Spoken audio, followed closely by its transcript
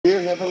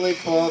Dear Heavenly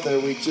Father,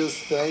 we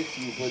just thank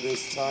you for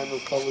this time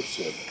of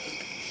fellowship.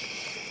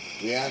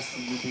 We ask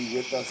that you be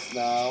with us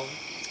now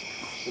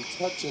and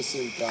touch us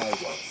and guide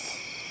us.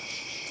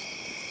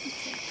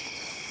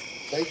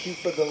 Thank you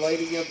for the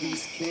lighting of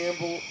these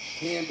candles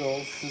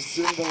to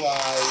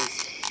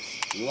symbolize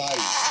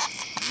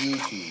life,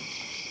 beauty,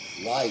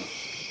 life,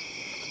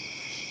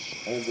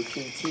 and the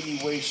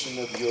continuation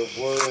of your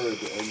word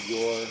and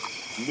your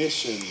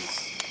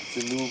missions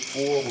to move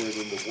forward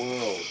in the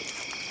world.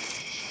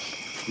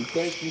 We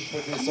thank you for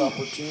this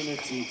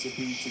opportunity to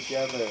be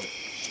together,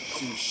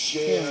 to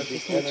share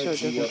the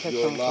energy of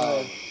your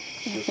love,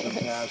 your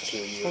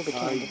compassion, your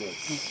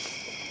kindness,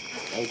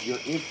 and your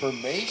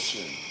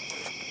information,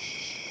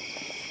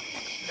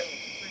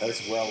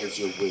 as well as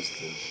your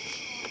wisdom.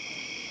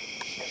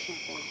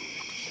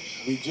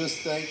 We just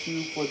thank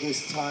you for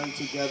this time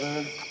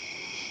together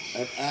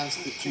and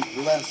ask that you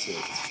bless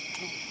it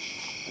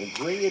and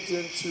bring it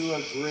into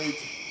a great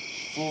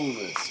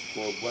fullness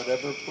for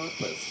whatever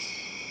purpose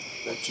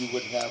that you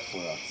would have for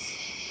us.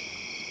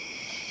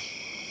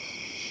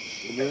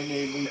 In your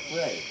name we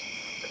pray.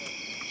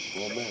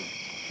 Amen.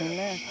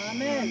 Amen.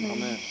 Amen.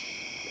 Amen.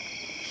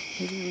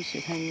 Maybe we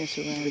should hang this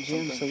around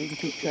Jim so we can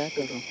keep track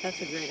of him. That's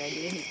a great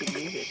idea. He could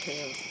use it too.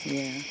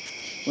 Yeah.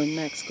 When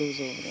Max goes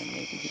over there,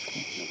 maybe he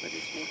can.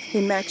 Hey,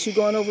 Max, you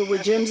going over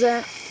where Jim's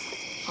at?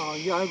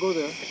 Yeah, I'll go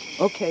there.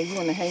 Okay, you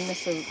want to hang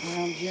this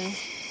around Jim?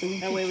 So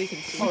That way we can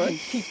see. we can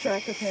keep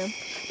track of him.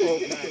 Oh,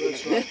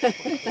 that's right.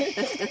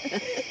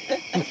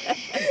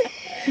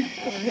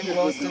 Him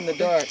lost in the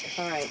dark.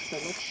 All right, so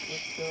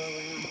let's go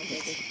around. I'll go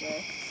this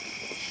way.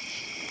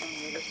 I'll go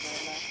this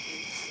way last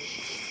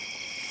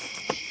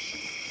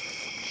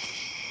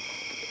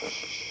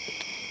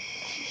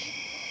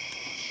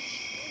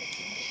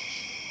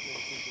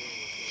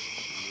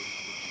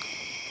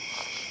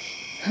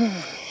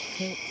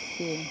Let's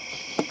see.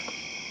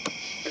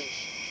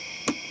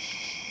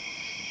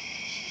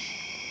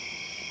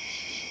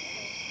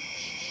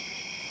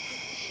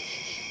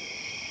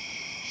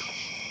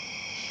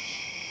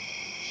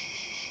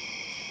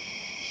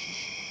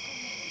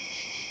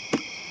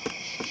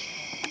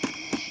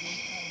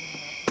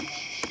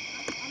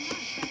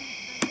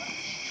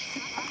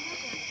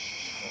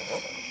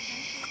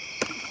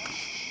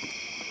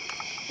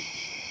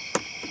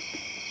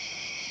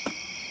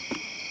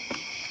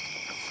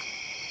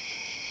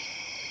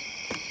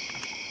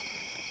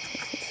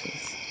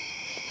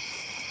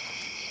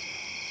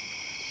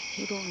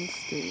 Put on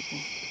stable.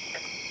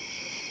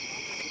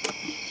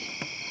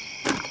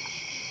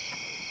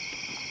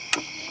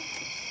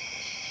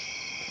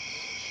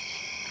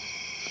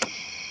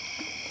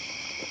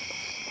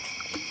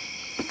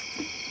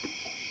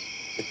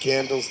 The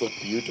candles look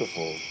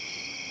beautiful.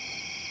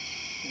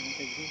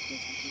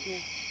 Yeah.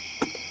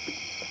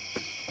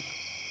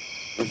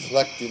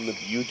 Reflecting the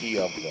beauty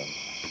of them.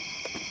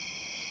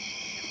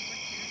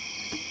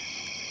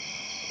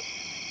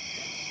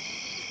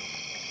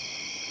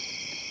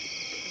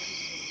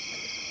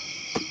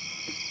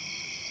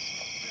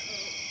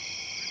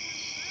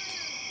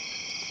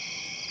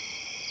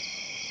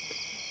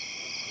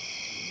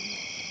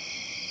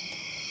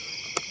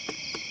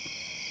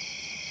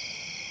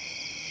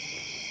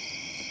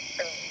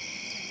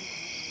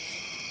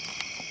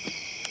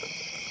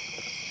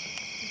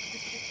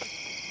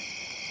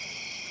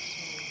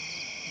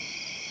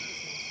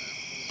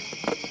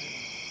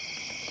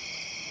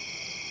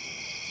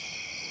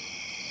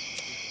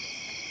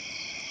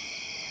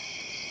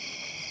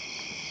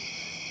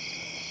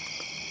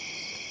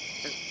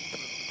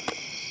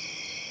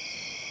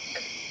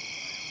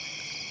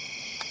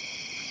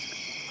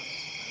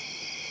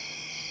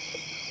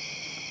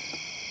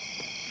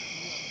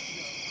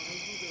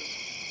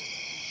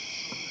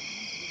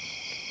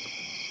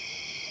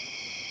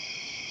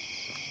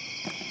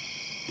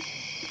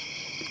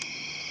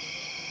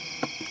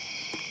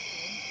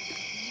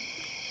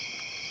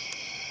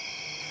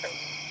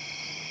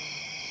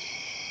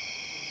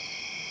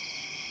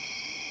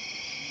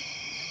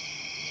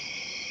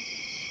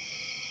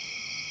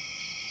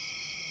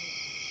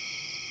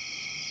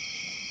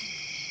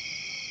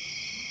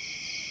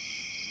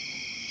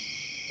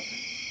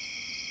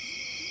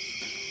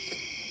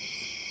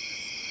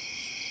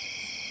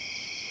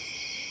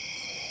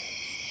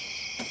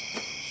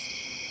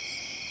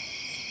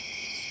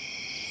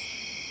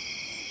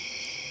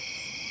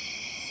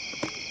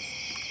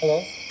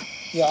 Hello.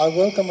 Yeah, I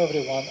welcome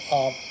everyone.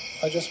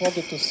 I just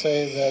wanted to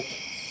say that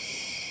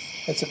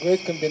it's a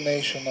great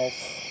combination of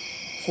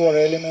four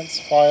elements: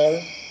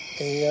 fire,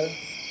 air,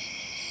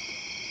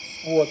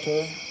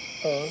 water,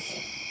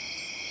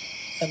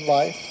 earth, and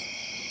life.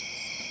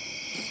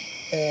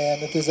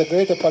 And it is a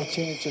great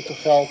opportunity to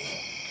help,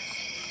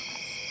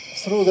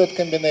 through that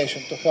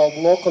combination, to help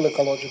local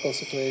ecological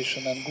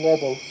situation and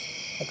global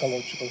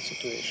ecological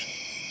situation.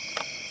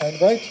 I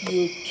invite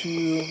you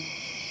to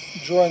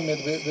join me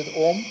with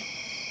Om.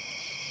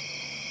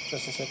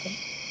 Just a second.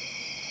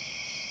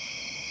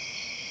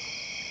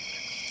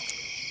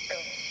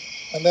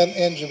 And then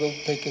Angie will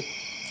take it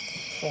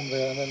from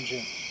there, and then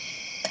Jim.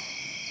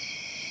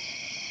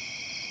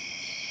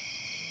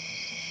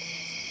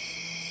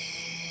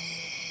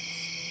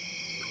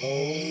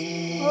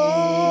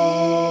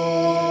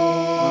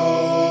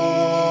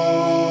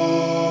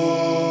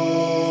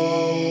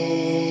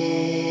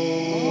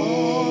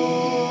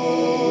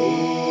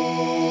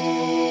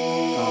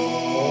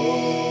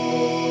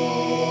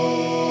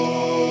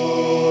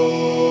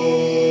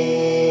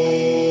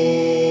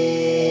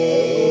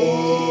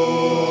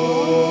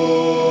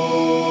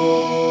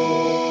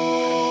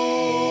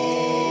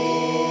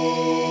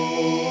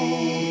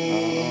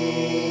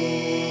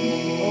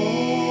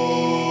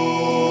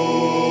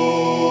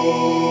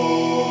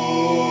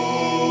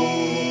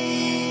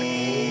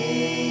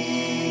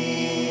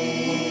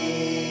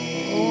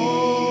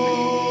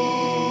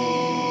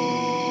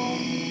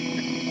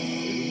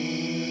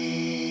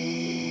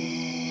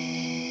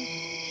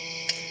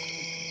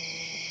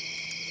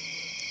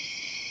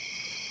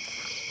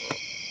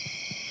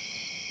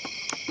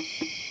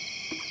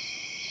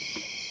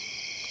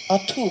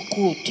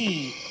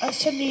 Atukuti,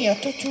 asani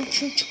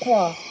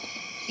atuchuchukwa,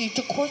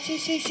 itukwasi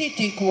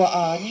sisi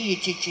kwa ani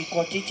chichi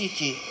kwa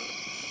chichi.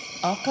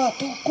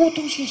 Akatu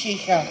kutu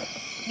shisha,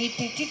 ni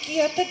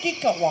titiki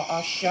atatika wa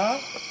asha,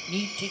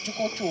 ni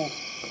titukochu,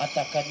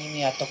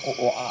 atakanimi atako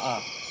o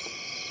a.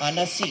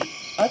 Anasi,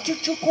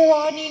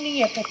 achuchukwa ani ni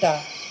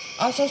yakata,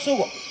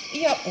 asasu,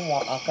 iya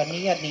wa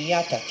akania ni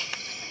yatachi,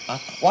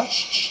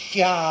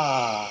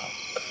 akwashcha.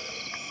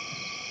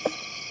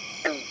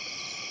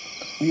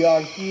 We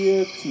are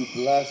here to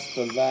bless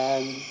the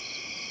land,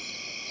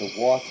 the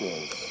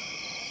waters,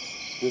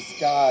 the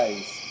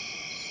skies,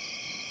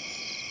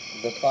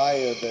 the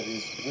fire that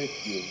is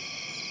with you.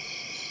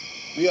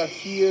 We are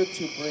here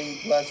to bring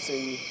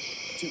blessing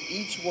to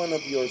each one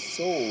of your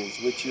souls,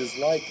 which is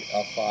like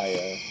a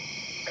fire.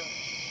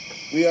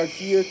 We are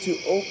here to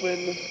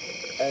open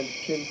and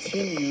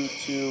continue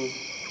to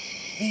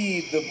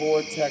feed the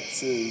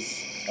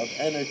vortexes of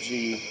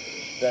energy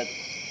that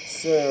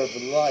serve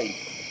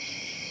life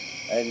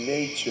and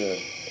nature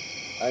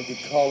and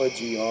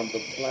ecology on the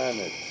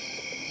planet.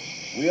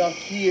 We are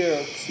here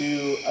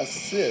to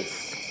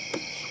assist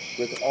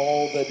with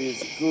all that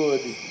is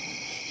good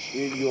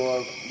in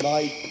your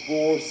life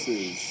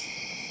forces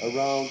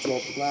around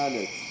your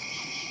planet,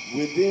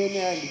 within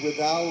and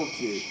without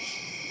it,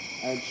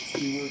 and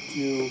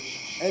to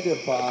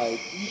edify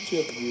each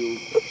of you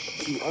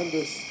to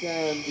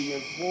understand the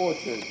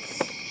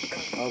importance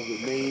of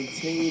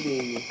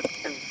maintaining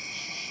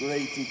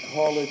great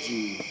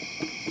ecology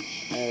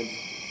and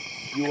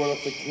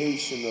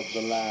purification of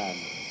the land.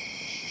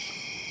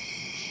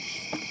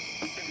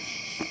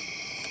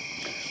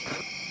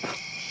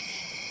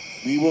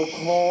 We will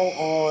call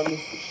on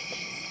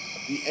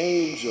the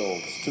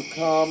angels to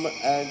come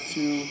and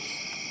to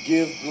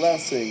give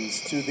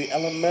blessings to the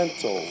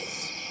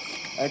elementals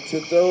and to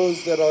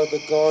those that are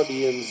the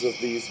guardians of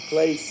these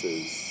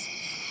places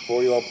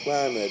for your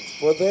planet,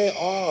 for they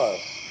are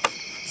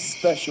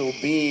special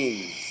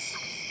beings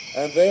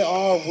and they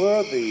are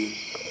worthy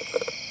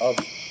of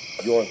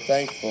your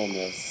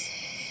thankfulness.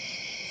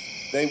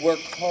 They work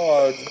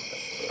hard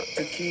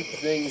to keep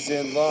things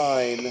in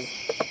line,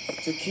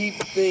 to keep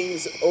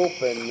things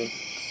open,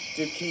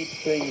 to keep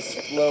things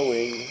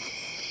flowing,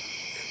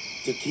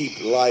 to keep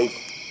life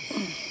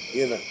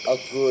in a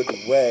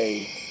good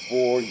way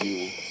for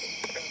you.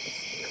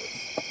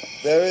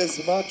 There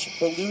is much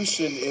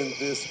pollution in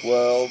this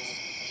world.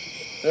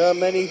 There are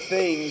many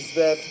things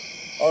that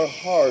are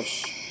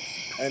harsh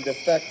and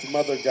affect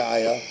Mother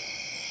Gaia.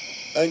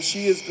 And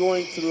she is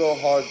going through a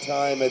hard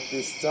time at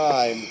this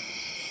time,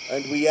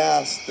 and we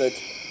ask that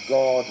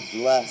God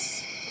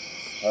bless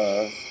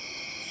her.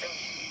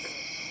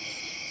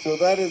 So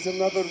that is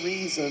another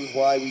reason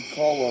why we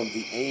call on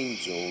the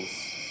angels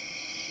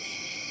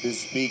to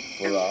speak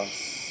for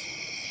us.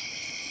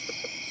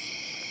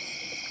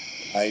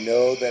 I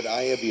know that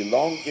I have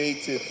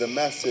elongated the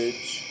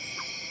message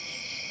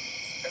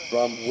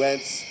from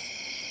whence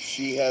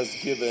she has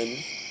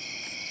given,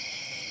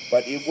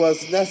 but it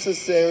was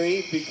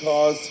necessary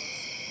because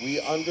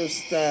we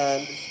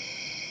understand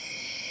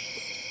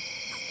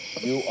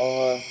you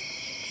are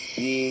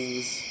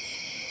beings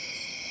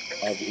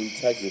of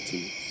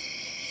integrity,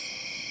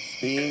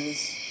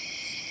 beings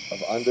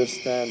of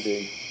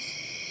understanding,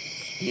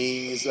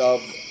 beings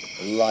of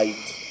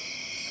light,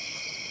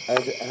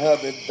 and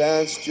have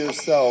advanced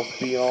yourself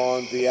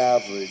beyond the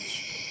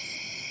average.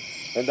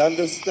 And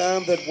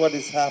understand that what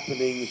is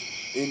happening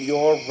in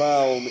your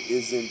realm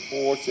is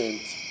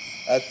important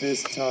at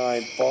this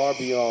time, far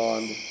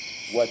beyond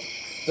what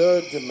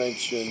third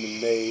dimension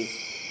may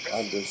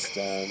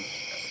understand.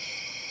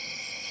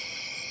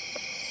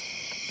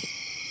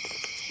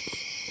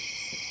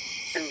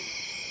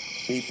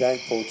 Be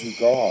thankful to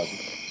God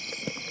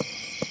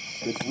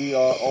that we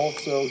are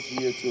also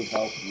here to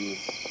help you.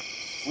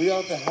 We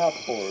are the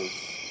helpers,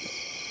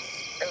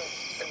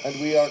 and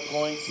we are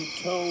going to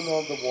tone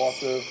on the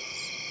water,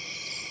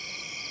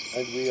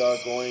 and we are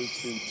going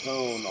to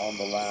tone on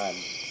the land.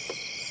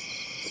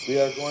 We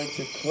are going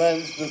to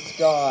cleanse the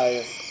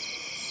sky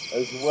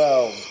as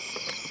well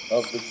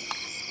of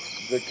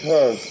the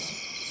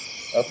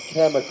curse of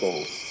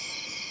chemicals,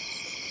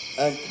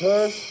 and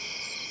curse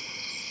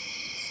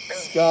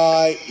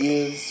sky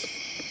is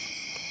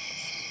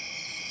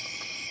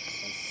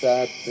a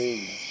sad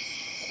thing.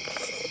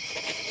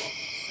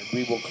 And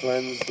we will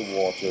cleanse the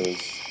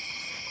waters,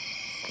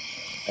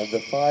 and the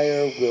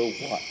fire will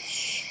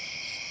watch.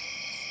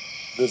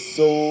 The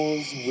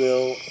souls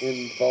will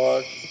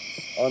embark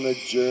on a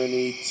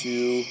journey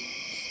to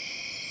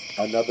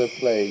another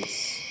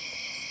place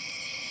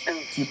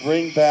to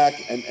bring back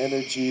an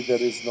energy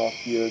that is not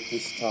here at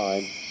this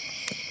time,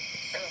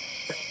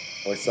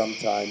 or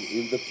sometime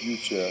in the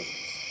future.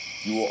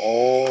 You will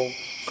all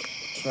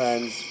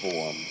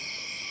transform.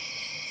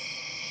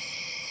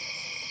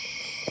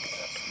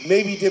 It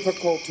may be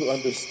difficult to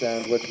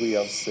understand what we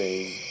are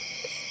saying,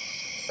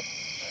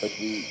 but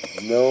we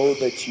know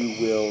that you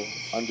will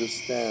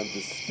understand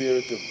the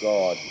Spirit of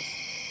God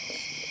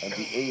and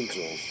the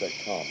angels that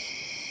come.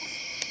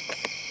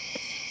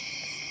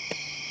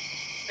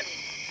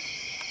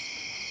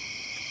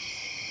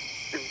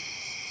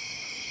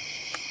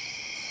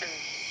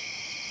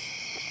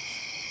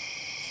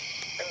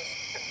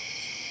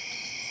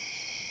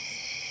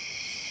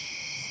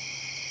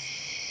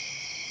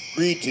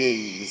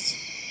 Greetings,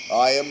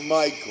 I am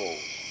Michael.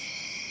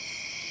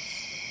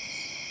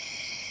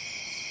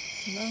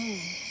 No.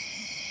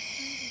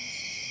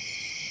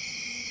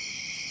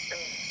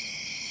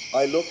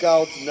 I look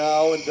out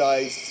now and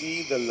I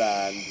see the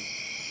land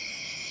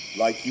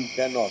like you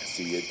cannot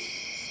see it,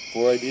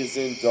 for it is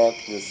in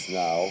darkness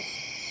now.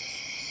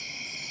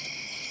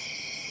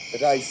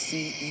 But I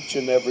see each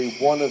and every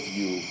one of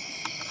you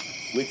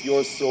with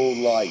your soul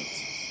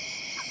light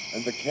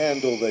and the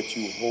candle that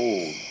you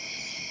hold.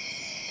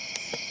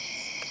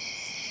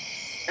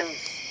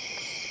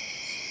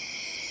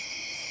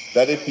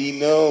 Let it be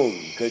known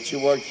that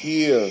you are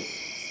here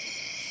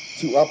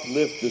to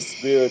uplift the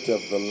spirit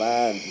of the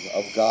land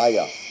of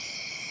Gaia,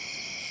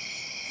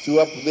 to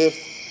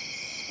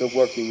uplift the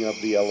working of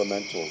the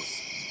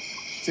elementals,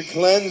 to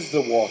cleanse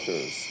the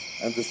waters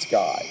and the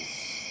skies,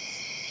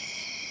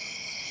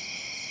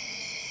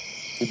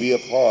 to be a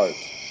part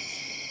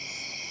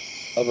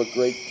of a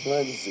great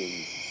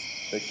cleansing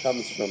that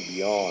comes from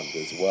beyond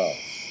as well.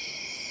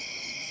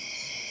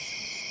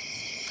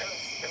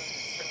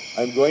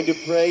 I'm going to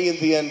pray in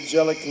the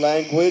angelic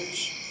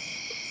language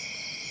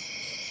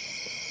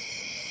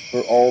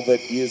for all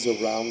that is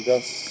around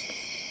us,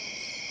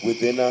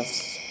 within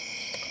us.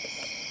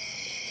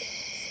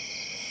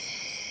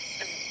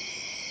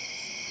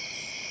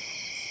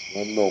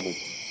 One moment.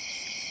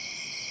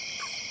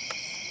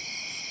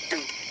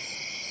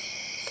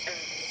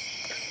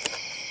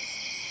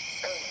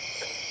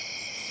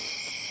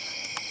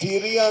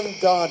 Tirian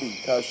Dadi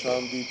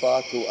Kashandi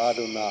Batu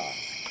Adonai.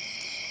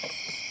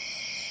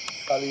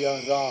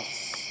 Kalian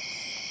Ras.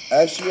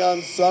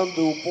 Ashian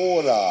Sandu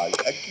Pora.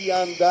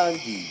 Akian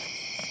Dangi.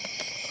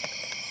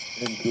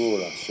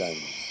 Endura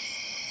Shani.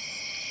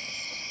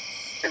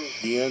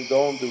 Dien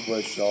Dondu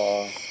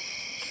Bashar.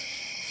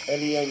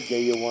 Elian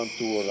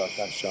Gayawantura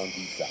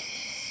Kashandita.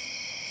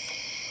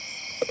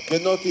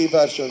 Genoti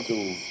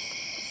Vashandu.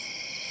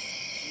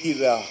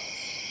 Kira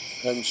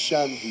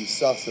Kanshandi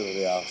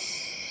Sasarias.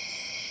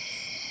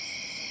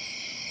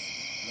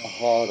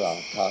 Nahara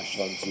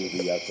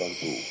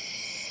Kashanzuriatandu.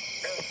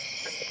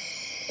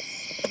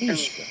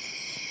 Mishka.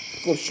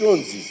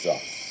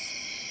 Koshunzizas.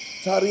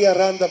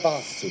 Tariaranda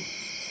Basu.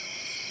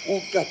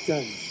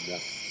 Ukatanda.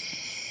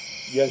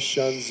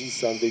 Yashanzi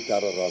Sande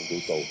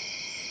Tararanduto.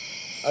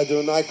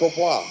 Adonai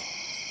Kopwa.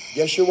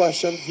 Yeshua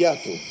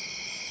Shantiato.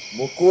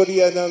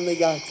 Mokuria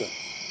Nanagata.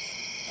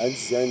 And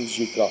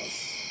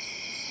Zanjikas.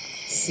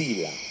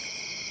 Sila.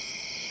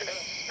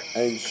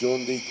 And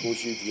Jondi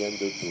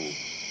Koshitiendo Tu.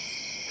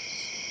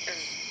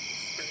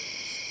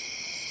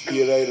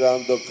 Tire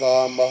Rando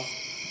Kama.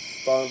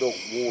 Pando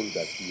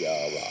Wunda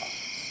Kiara.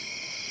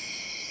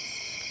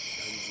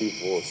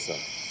 Shanjivosa.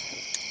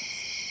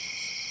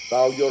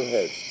 Bow your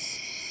heads.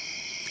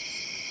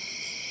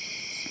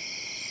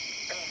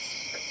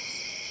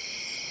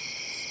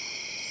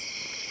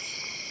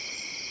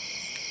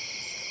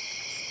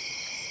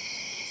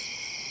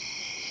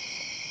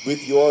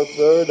 With your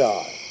third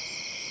eye,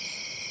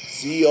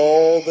 see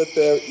all that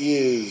there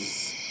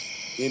is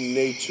in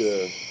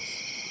nature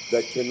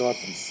that cannot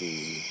be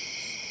seen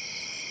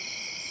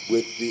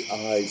with the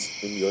eyes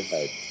in your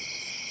head.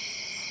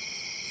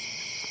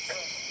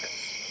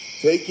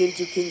 Take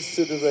into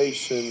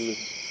consideration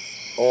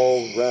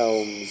all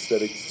realms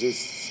that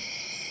exist,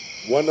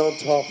 one on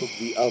top of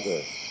the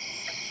other.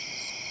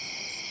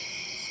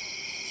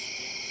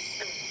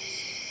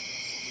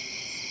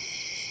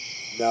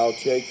 Now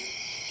take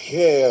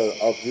care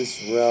of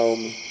this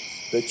realm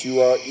that you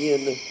are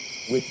in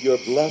with your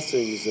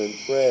blessings and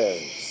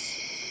prayers,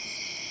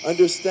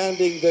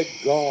 understanding that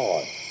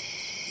God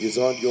is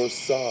on your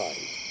side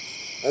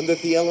and that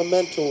the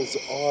elementals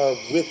are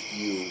with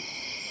you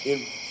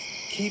in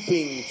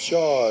keeping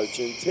charge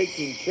and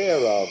taking care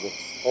of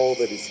all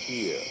that is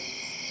here.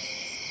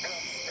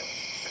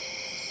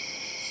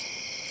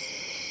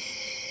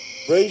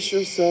 Brace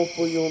yourself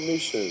for your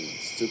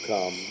missions to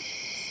come.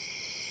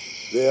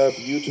 They are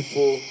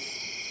beautiful,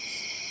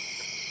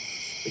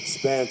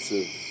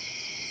 expansive,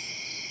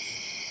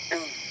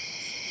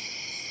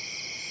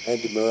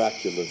 and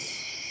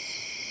miraculous,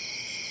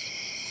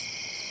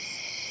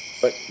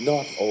 but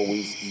not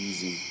always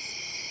easy.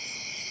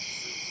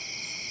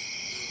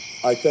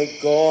 I thank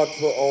God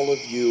for all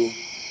of you,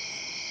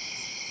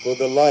 for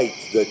the light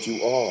that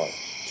you are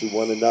to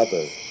one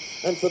another,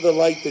 and for the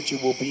light that you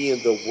will be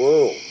in the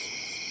world,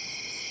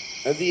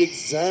 and the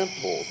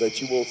example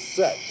that you will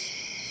set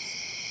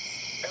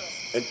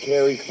and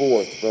carry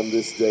forth from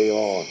this day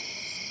on.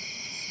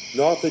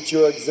 Not that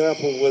your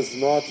example was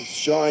not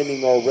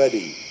shining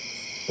already,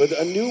 but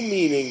a new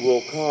meaning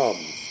will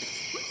come.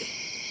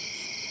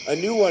 A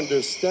new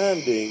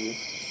understanding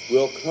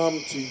will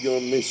come to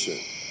your mission,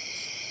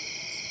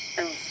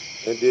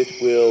 and it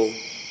will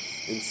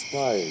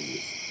inspire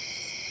you,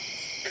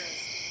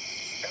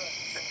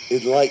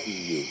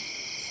 enlighten you,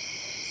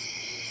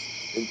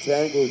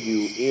 entangle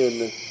you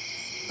in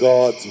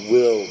God's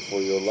will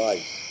for your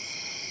life.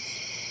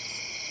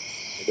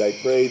 And I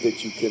pray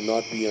that you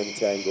cannot be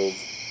untangled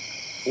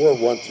or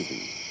want to be.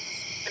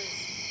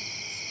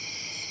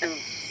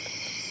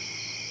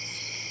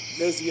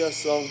 Nezia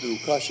Songdu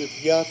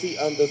Kashifiati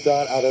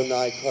Andadar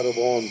Adonai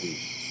Karabondi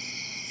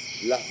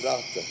La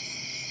Rata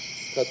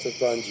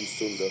Katafanji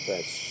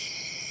Sundafesh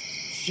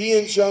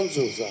Shian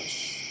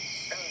Shanzuzash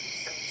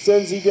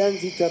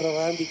Senzidenti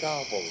Taravandi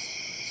Kapo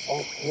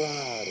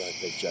Okrara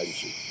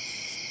Kajanshi.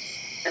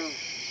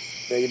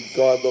 May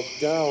God look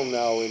down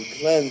now and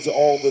cleanse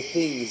all the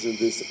things in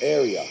this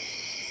area.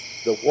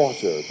 The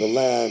water, the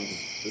land,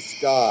 the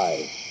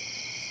sky,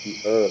 the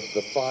earth,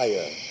 the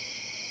fire,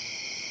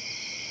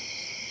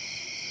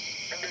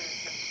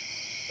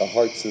 the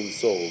hearts and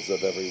souls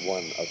of every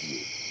one of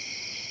you.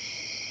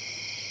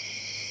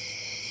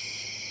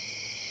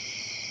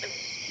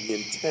 The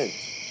intent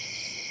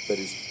that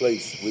is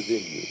placed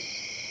within you,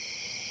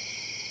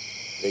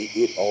 may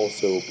it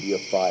also be a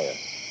fire.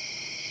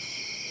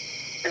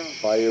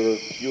 Fire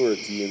of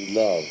purity and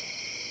love,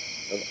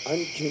 of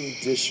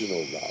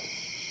unconditional love.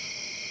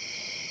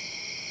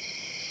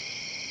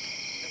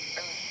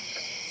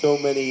 So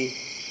many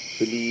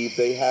believe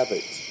they have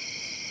it,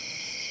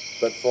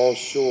 but fall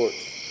short,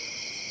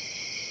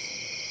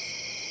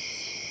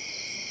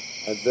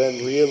 and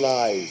then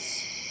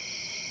realize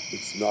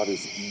it's not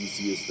as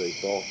easy as they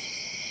thought.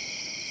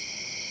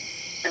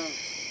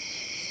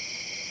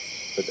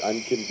 But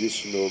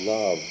unconditional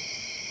love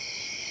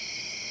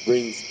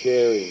brings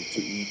caring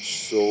to each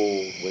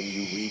soul when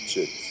you reach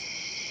it.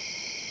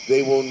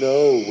 They will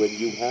know when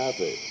you have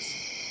it,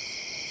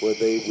 or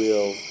they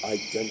will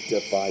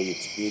identify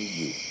it in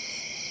you.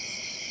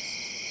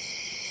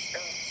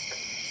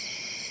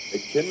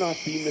 It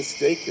cannot be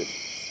mistaken.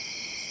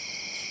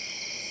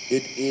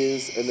 It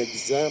is an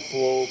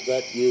example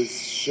that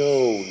is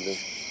shown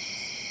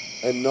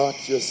and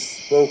not just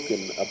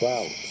spoken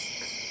about.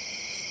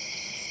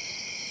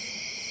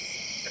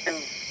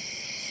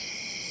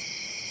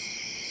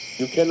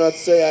 You cannot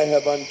say I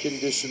have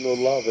unconditional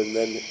love and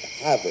then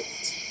have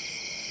it.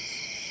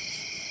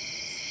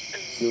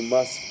 You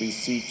must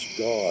beseech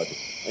God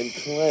and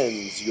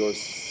cleanse your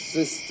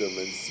system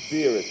and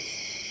spirit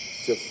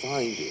to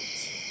find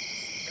it,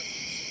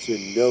 to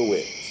know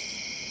it,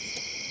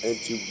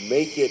 and to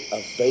make it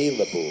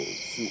available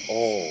to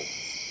all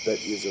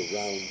that is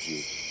around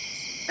you.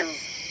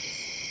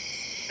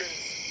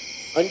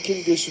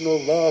 Unconditional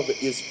love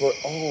is for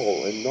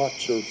all and not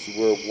just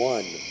for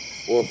one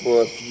or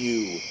for a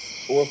few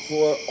or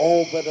for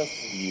all but a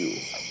few,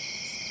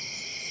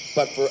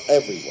 but for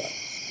everyone.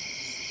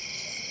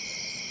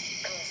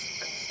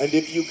 And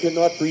if you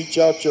cannot reach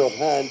out your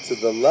hand to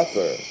the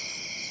leper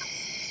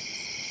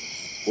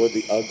or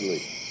the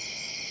ugly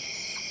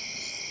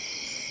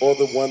or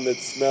the one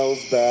that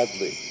smells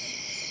badly,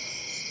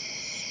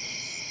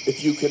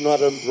 if you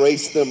cannot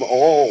embrace them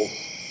all,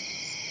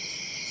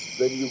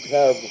 then you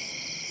have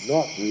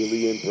not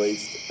really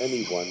embraced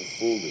anyone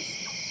fully.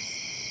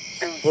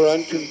 For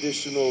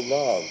unconditional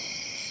love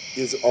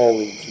is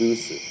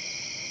all-inclusive.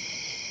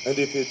 And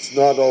if it's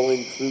not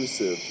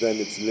all-inclusive, then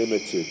it's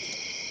limited.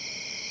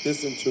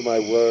 Listen to my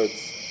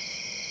words.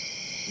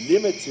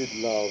 Limited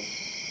love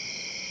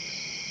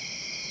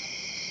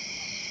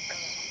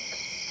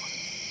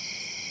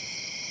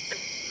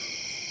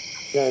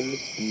can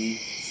be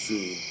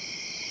seen.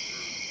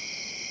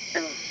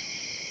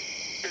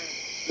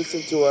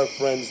 Listen to our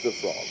friends, the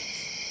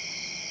frogs.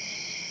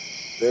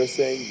 They're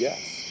saying,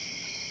 yes,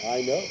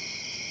 I know.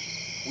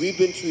 We've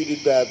been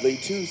treated badly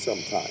too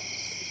sometimes.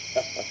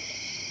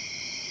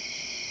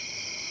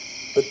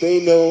 But they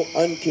know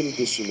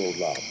unconditional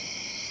love,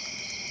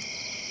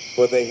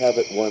 for they have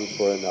it one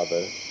for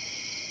another.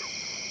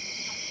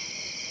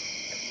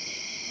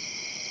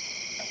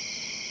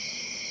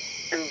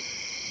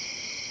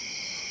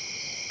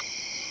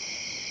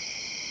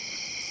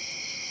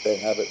 They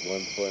have it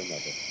one for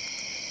another.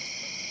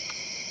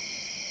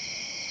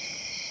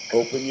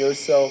 Open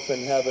yourself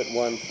and have it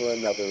one for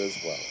another as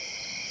well.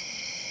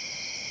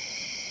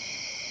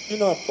 Do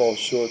not fall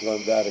short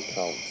on that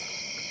account,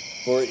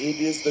 for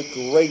it is the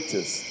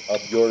greatest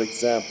of your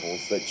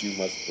examples that you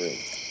must bring.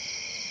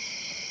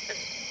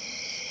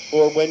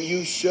 For when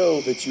you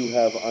show that you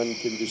have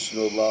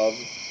unconditional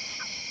love,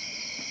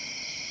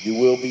 You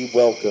will be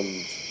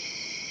welcomed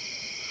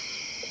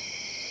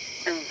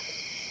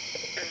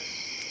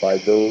by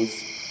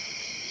those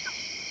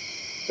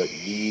that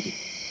need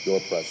your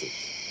presence.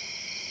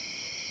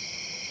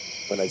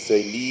 When I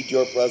say need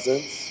your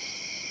presence,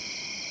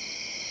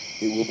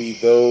 it will be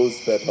those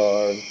that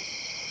are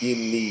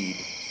in need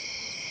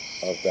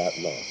of that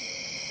love.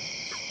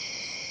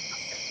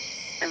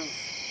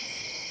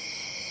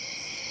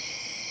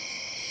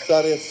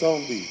 Sare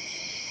Sombi,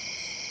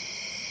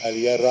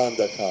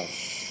 Aliyaranda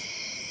Kash,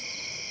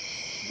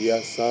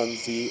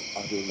 Liasanzi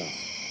Adonai.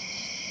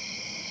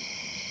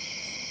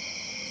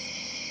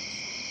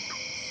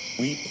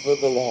 Weep for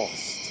the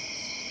lost,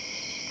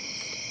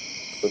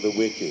 for the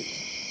wicked,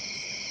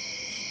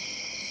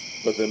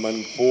 for the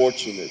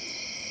unfortunate,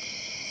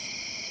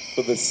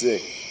 for the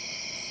sick.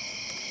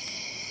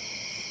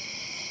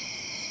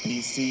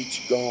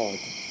 Beseech God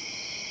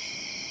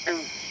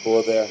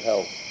for their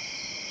health,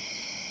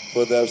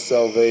 for their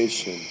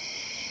salvation,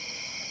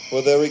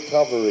 for their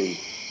recovery,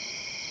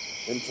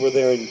 and for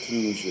their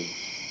inclusion.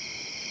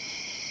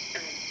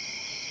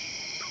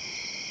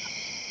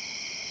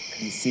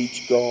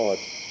 Beseech God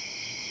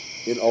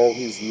in all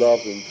his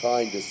love and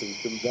kindness and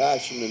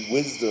compassion and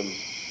wisdom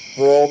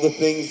for all the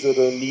things that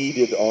are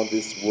needed on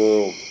this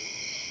world.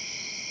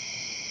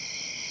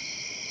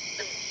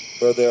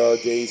 For there are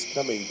days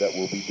coming that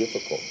will be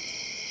difficult.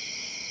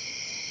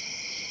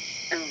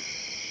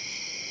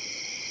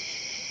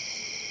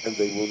 And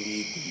they will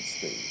need these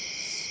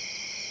things.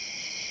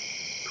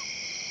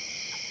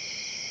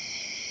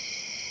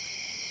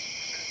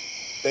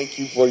 Thank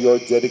you for your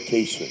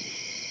dedication.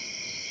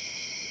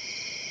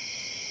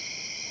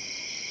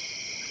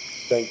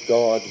 Thank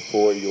God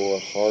for your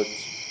heart,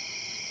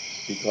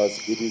 because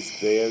it is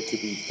there to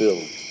be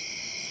filled.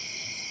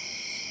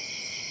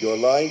 Your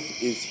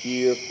life is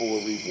here for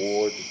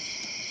reward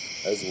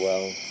as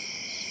well.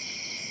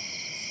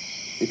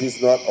 It is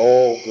not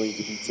all going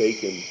to be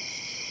taken,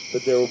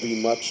 but there will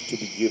be much to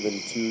be given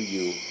to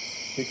you,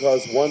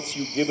 because once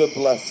you give a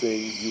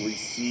blessing, you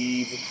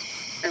receive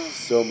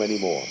so many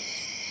more.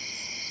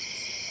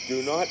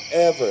 Do not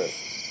ever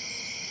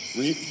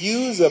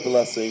refuse a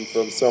blessing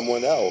from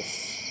someone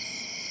else,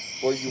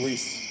 or you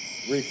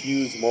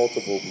refuse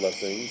multiple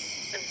blessings.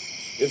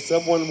 If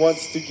someone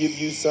wants to give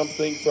you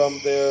something from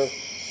their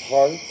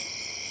heart,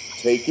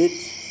 take it,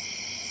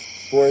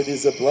 for it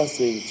is a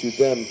blessing to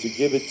them to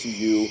give it to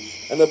you,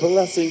 and a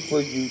blessing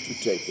for you to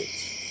take it.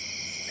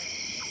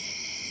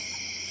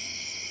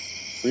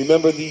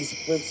 Remember these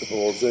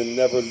principles and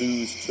never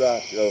lose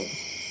track of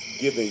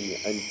giving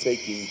and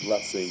taking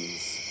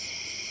blessings,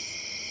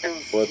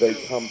 for they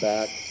come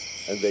back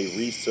and they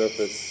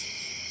resurface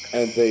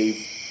and they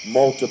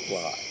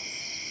multiply.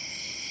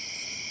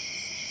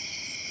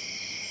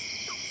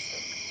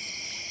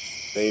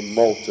 They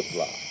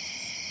multiply.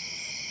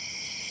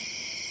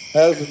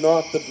 Has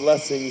not the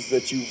blessings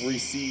that you've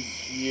received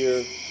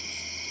here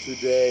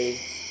today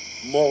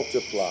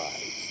multiplied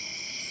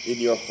in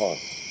your heart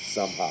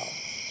somehow?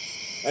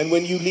 And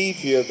when you leave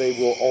here, they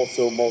will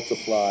also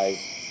multiply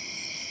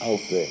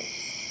out there.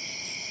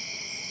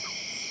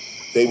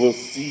 They will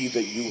see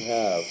that you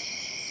have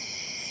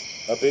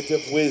a bit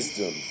of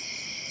wisdom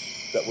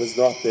that was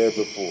not there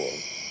before,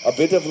 a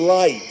bit of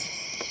light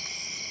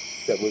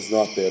that was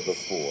not there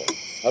before,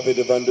 a bit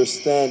of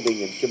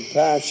understanding and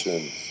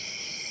compassion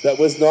that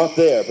was not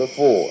there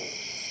before,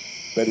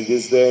 but it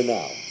is there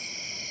now.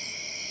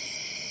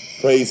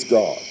 Praise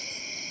God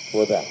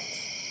for that.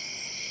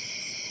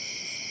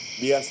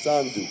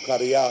 Biasandu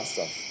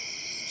Kariasa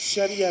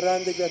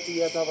Shariarande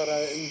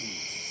Gatiatavara Indi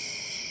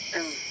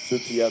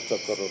Sutiata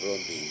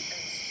Kororondi.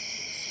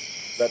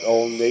 Let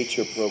all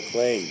nature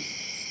proclaim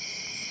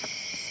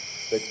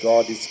that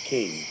God is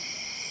King.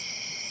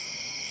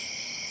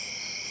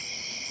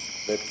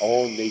 Let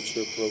all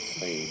nature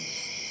proclaim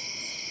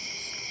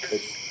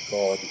that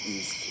God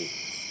is King.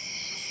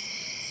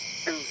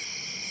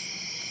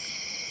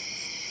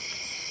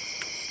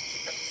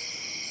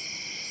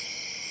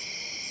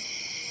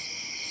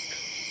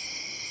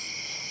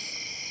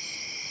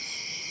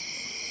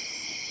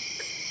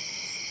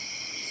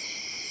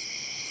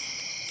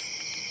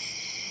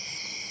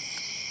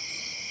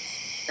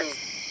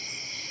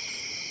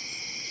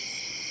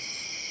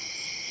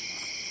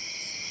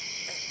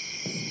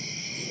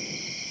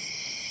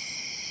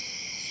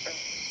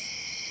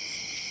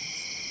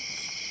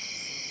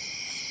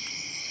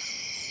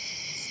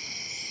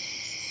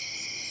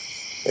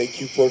 Thank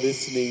you for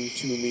listening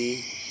to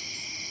me.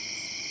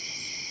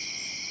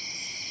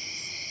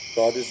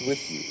 God is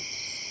with you.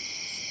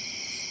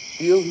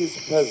 Feel his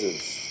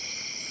presence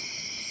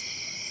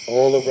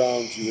all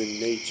around you in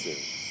nature.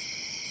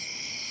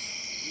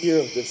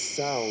 Hear the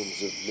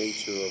sounds of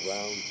nature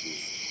around you.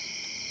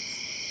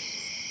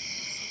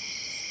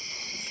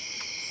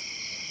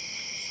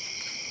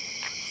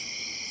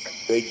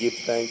 They give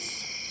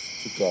thanks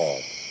to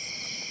God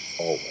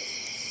always.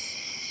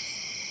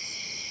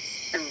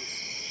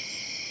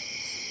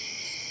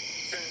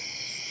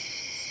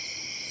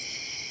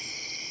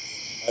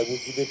 I will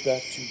give it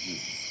back to you.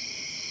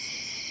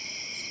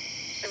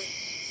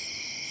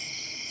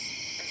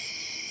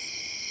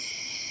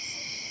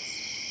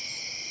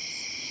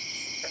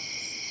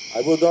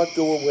 I will not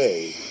go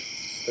away,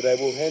 but I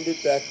will hand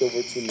it back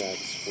over to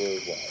Max for a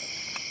while.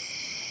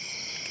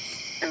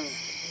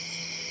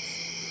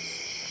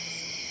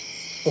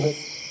 Go ahead.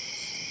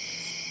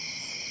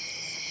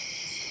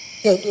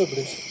 Yeah, do it,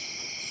 please.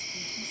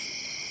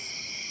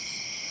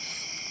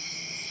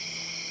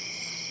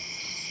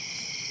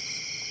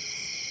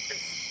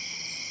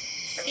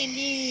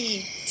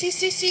 Sini,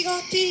 si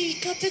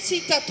gati, kata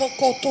si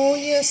tatoko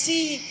toya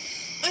si,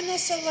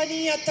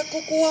 anasalani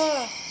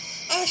atakokua,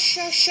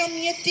 asha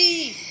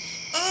shamiati,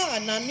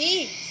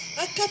 nani,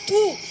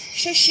 akatu,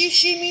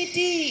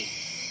 shashishimiti,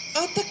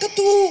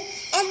 atakatu,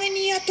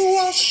 anani atu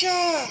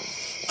asha,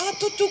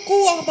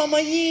 atutuku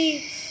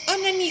amamai,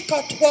 anani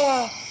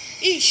katwa,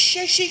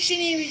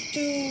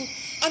 ishashishinitu,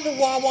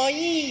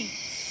 anuawai,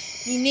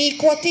 nini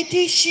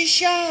kwatiti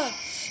shisha,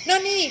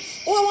 nani,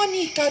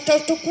 wawani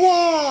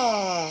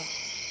katatukwa.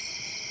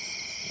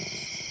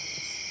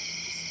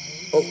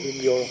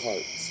 Open your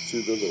hearts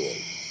to the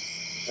Lord,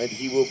 and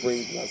he will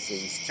bring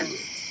blessings to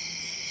it.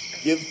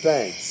 Give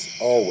thanks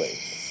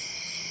always,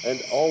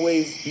 and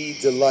always be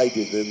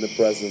delighted in the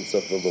presence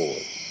of the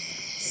Lord.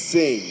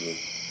 Sing,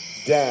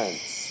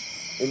 dance,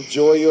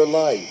 enjoy your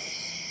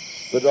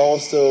life, but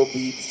also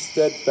be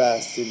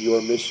steadfast in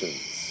your missions,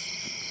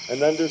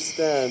 and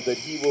understand that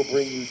he will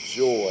bring you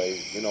joy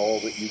in all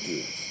that you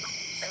do.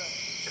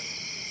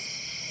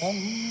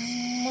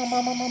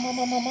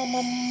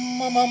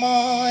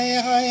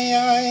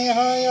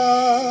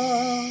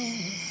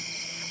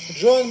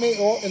 Join me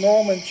in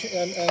Om and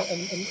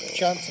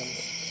chanting.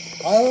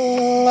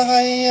 Allah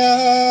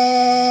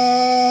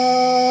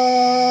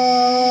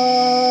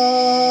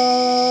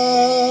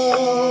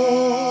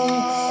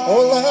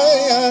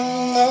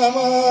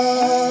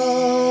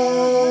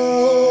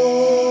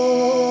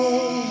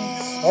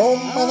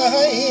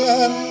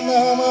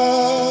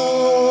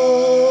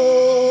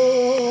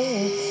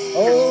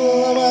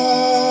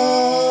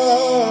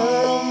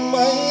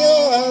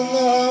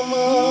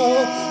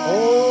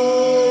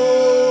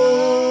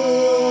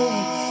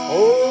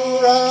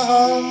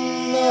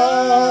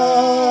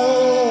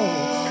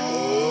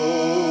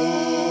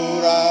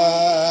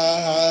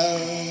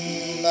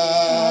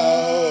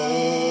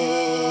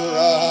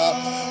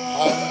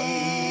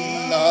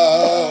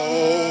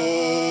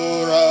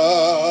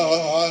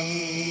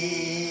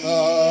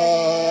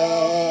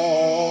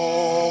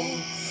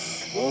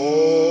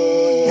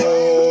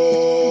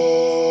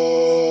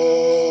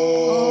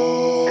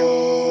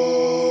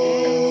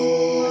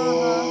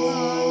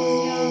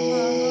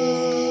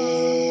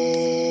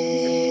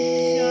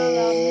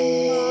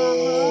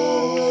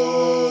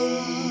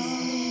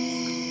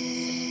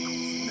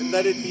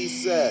Let it be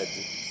said,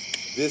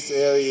 this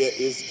area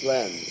is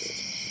cleansed.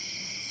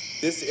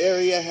 This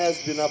area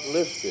has been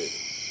uplifted.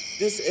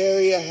 This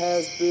area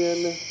has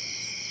been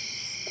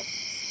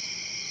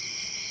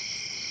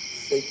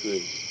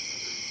sacred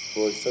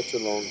for such a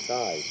long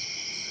time.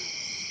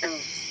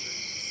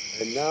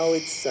 And now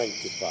it's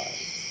sanctified.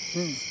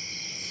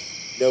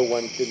 No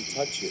one can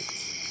touch it.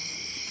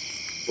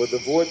 For the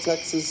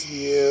vortexes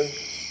here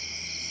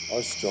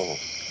are strong.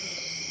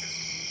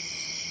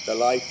 The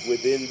life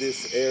within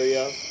this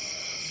area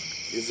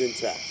is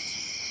intact.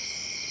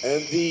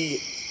 And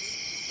the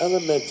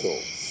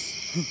elementals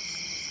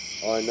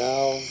are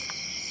now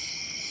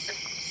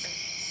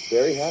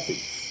very happy.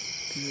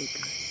 Very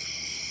good.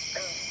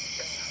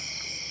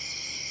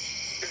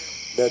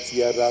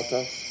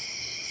 Betiarata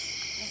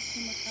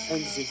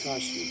and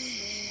Zikashi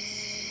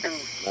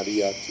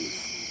Nariatu.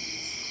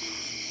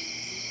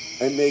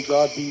 And may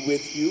God be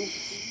with you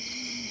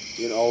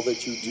in all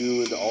that you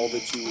do and all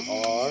that you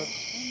are.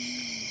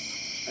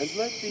 And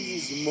let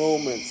these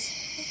moments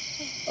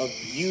of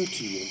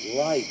beauty and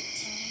light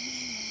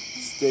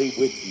stay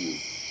with you.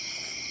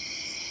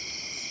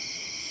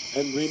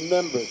 And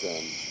remember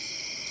them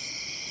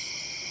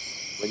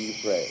when you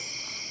pray.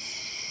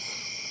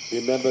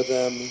 Remember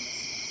them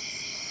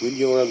when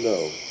you're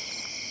alone.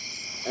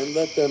 And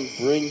let them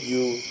bring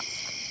you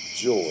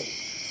joy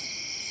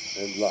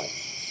and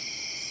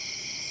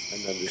life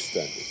and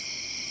understanding.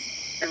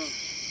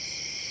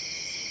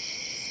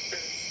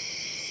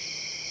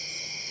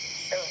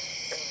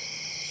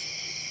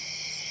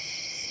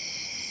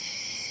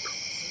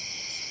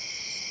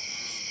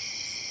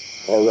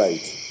 All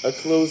right, a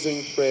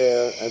closing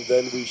prayer, and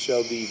then we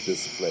shall leave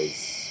this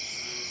place.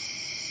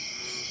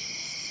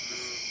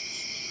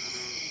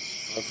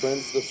 Our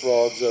friends the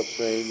frogs are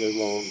praying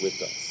along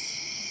with us.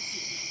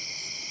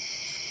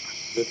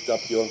 Lift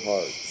up your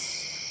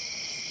hearts,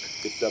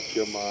 lift up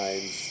your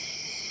minds,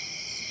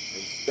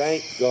 and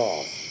thank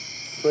God,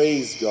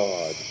 praise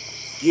God,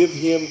 give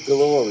him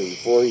glory,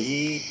 for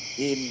he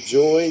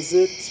enjoys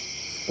it,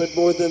 but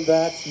more than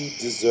that, he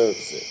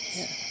deserves it.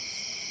 Yeah.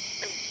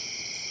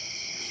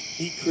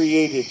 He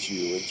created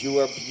you, and you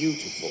are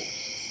beautiful,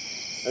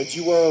 and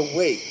you are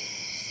awake,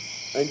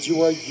 and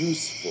you are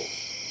useful.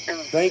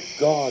 Thank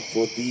God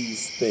for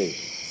these things.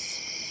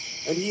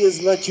 And he has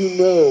let you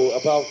know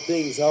about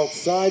things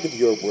outside of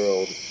your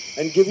world,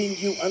 and giving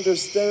you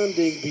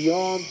understanding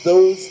beyond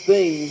those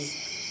things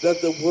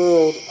that the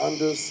world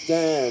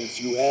understands.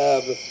 You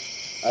have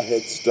a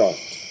head start.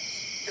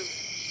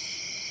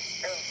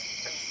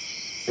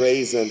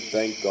 Praise and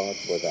thank God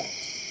for that.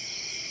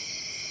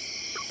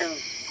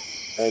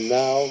 And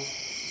now,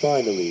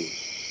 finally,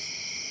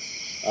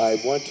 I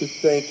want to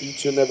thank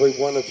each and every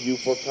one of you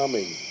for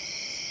coming.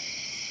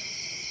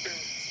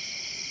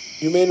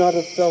 You may not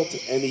have felt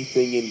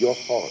anything in your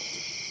heart,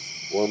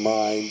 or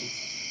mind,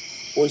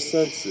 or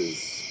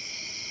senses,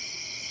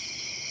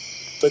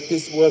 but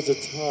this was a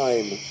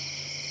time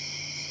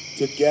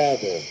to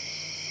gather,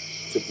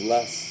 to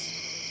bless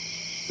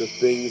the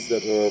things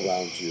that are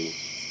around you,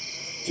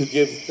 to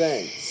give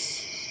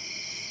thanks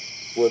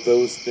for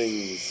those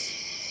things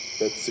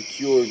that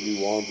secure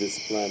you on this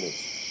planet,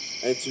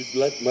 and to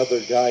let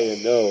Mother Gaia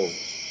know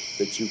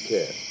that you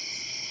care.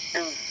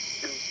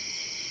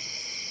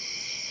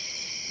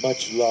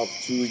 Much love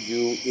to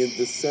you in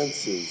the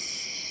senses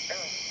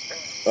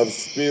of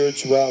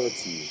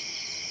spirituality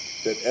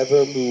that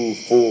ever move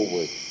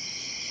forward,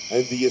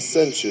 and the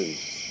ascension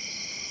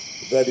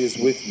that is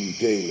with you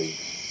daily.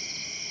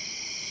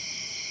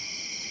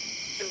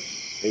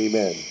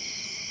 Amen.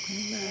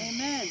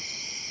 Amen.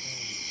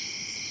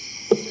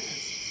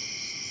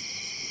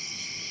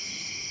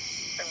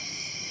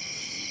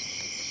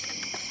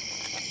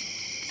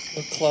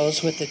 We'll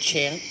close with a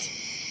chant.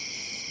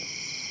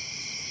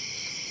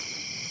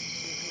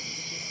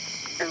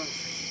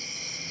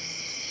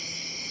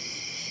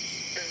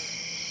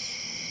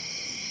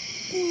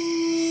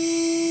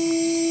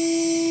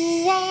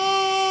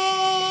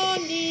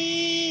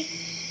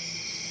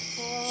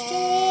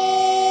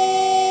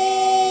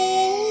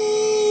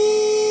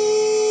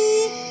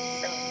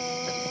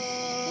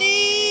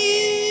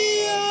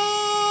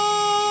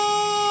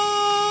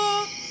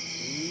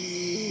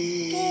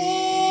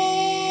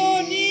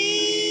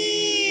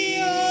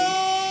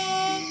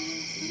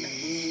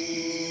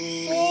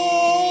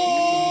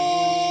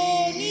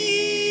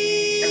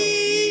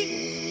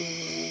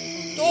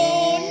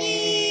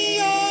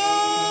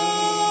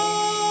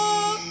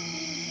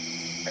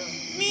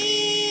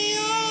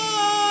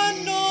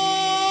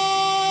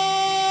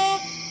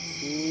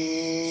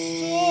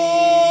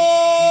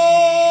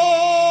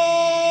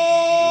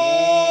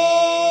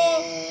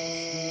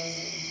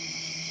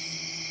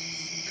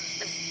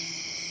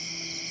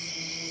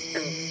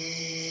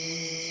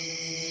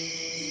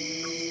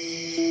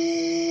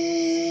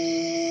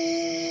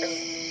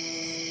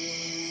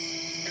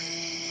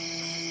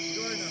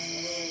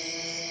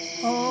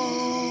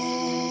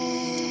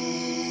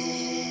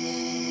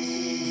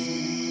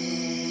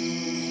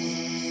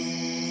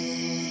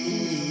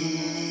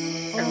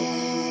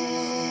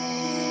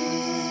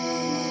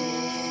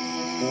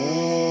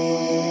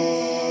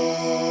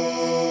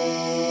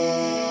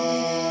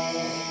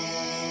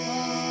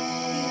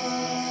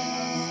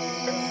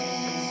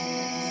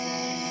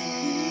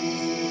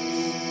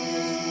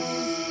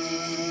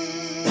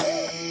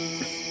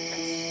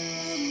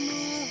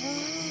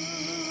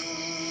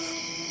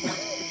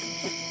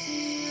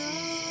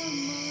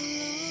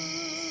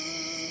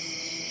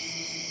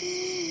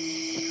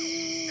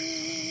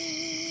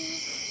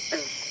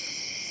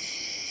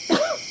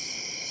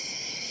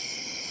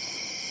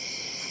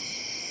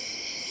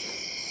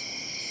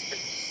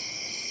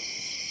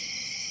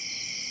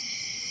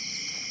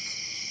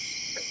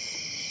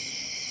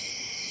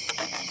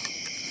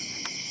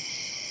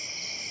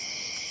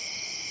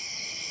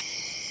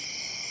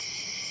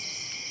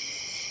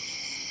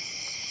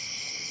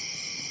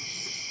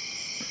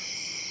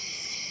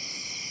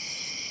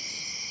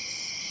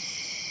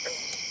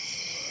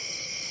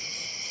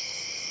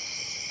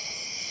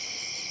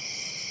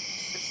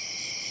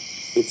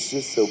 It's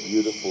just so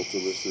beautiful to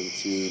listen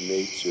to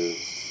nature.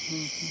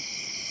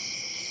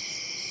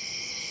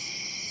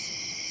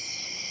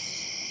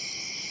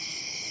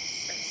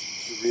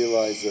 To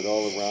realize that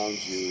all around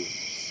you,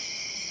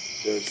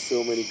 there are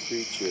so many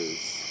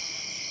creatures.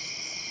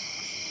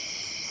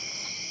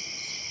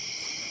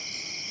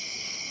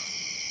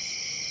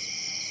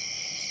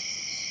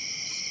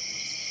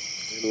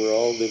 And we're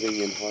all living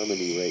in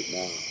harmony right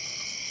now.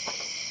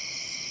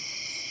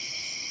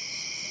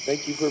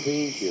 Thank you for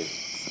being here.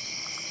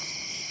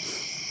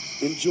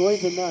 Enjoy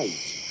the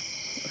night.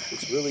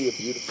 It's really a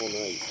beautiful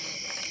night.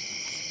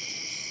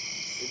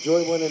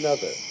 Enjoy one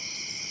another.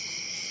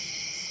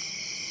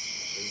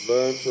 And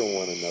learn from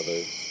one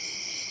another.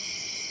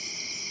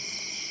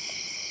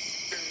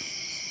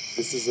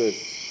 This is a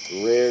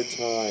rare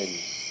time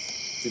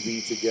to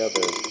be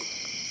together,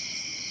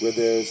 where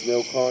there is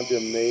no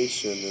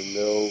condemnation and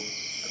no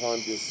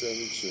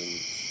condescension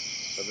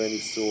of any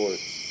sort.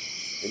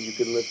 And you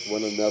can lift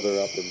one another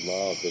up in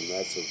love, and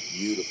that's a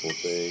beautiful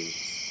thing.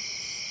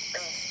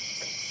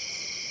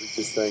 We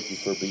just thank you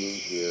for being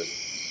here.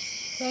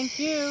 Thank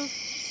you.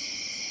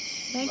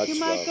 Thank Much you,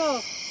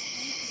 love.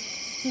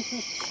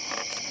 Michael.